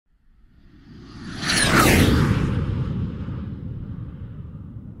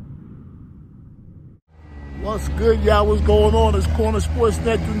What's good, y'all? What's going on? It's Corner Sports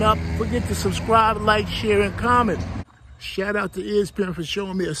Net. Do not forget to subscribe, like, share, and comment. Shout out to ESPN for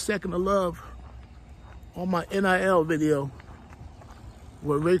showing me a second of love on my NIL video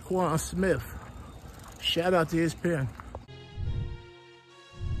with Raekwon Smith. Shout out to ESPN.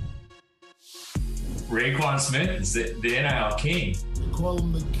 Raekwon Smith is the NIL king. They call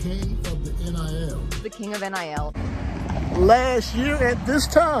him the king of the NIL. The king of NIL. Last year at this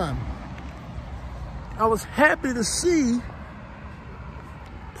time, I was happy to see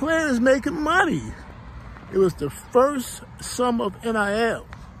players making money. It was the first summer of NIL.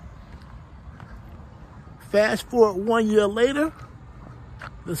 Fast forward 1 year later,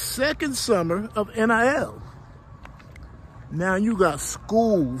 the second summer of NIL. Now you got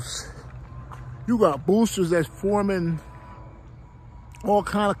schools, you got boosters that's forming all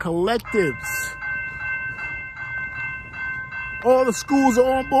kind of collectives. All the schools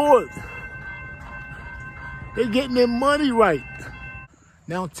are on board. They're getting their money right.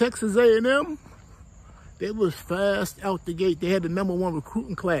 Now Texas A&M, they was fast out the gate. They had the #1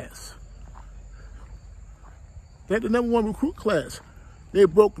 recruiting class. They had the #1 recruit class. They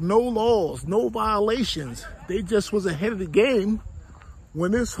broke no laws, no violations. They just was ahead of the game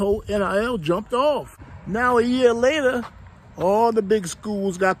when this whole NIL jumped off. Now a year later, all the big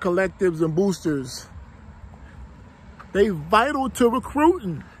schools got collectives and boosters. They vital to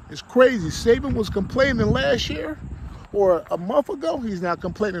recruiting. It's crazy. Saban was complaining last year or a month ago. He's not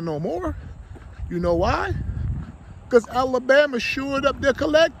complaining no more. You know why? Because Alabama shored up their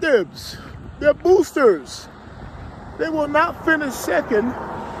collectives, their boosters. They will not finish second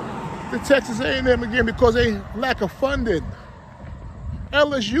to Texas A&M again because they lack of funding.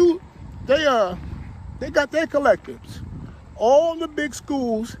 LSU, they got their collectives. All the big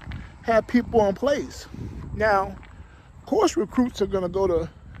schools have people in place. Now, of course, recruits are going to go to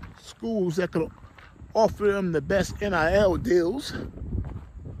schools that can offer them the best NIL deals.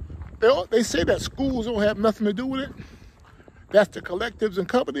 They say that schools don't have nothing to do with it. That's the collectives and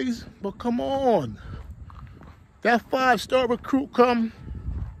companies. But come on. That 5-star recruit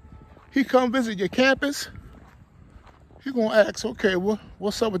he come visit your campus. He going to ask, okay,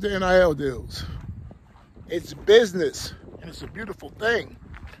 what's up with the NIL deals? It's business, and it's a beautiful thing.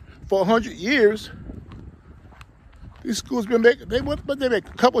 For 100 years, these schools been making, they make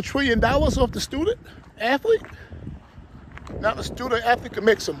a couple $1 trillion off the student athlete. Now the student athlete can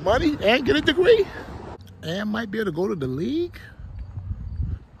make some money and get a degree and might be able to go to the league.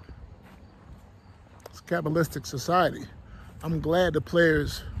 It's a capitalistic society. I'm glad the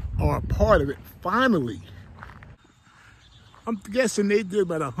players are a part of it, finally. I'm guessing they did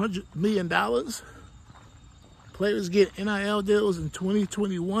about $100 million. Players get NIL deals in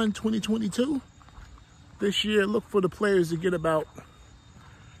 2021, 2022. This year, look for the players to get about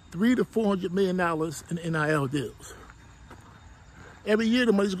 $300 to $400 million in NIL deals. Every year,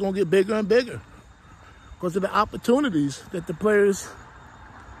 the money's going to get bigger and bigger because of the opportunities that the players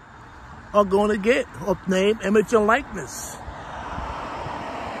are going to get of name, image, and likeness.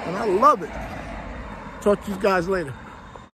 And I love it. Talk to you guys later.